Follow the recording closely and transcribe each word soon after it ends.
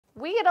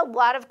We get a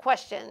lot of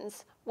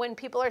questions when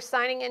people are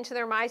signing into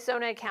their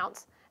MySewNet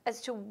accounts as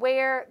to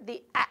where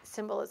the @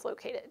 symbol is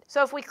located.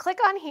 So if we click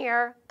on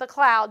here, the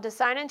cloud, to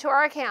sign into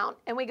our account,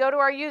 and we go to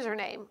our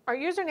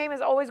username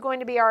is always going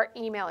to be our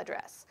email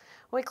address.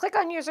 When we click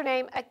on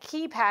username, a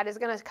keypad is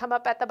going to come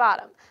up at the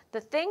bottom.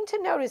 The thing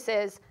to notice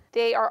is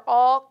they are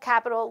all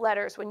capital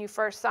letters when you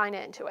first sign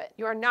into it.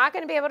 You are not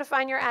going to be able to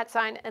find your @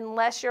 sign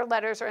unless your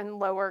letters are in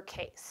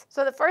lowercase.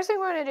 So the first thing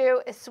we're going to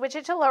do is switch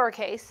it to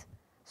lowercase,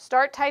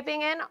 start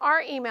typing in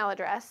our email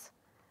address,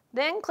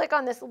 then click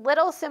on this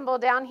little symbol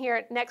down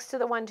here next to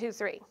the 1, 2,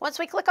 3. Once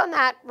we click on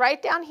that,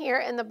 right down here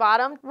in the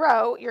bottom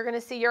row, you're going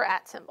to see your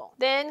 @ symbol.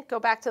 Then go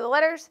back to the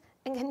letters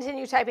and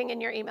continue typing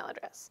in your email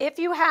address. If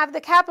you have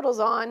the capitals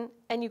on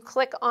and you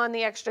click on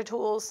the extra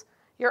tools,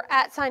 your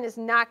 @ sign is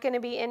not going to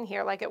be in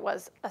here like it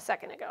was a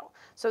second ago.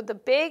 So the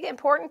big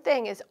important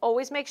thing is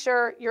always make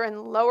sure you're in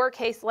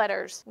lowercase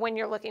letters when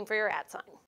you're looking for your @ sign.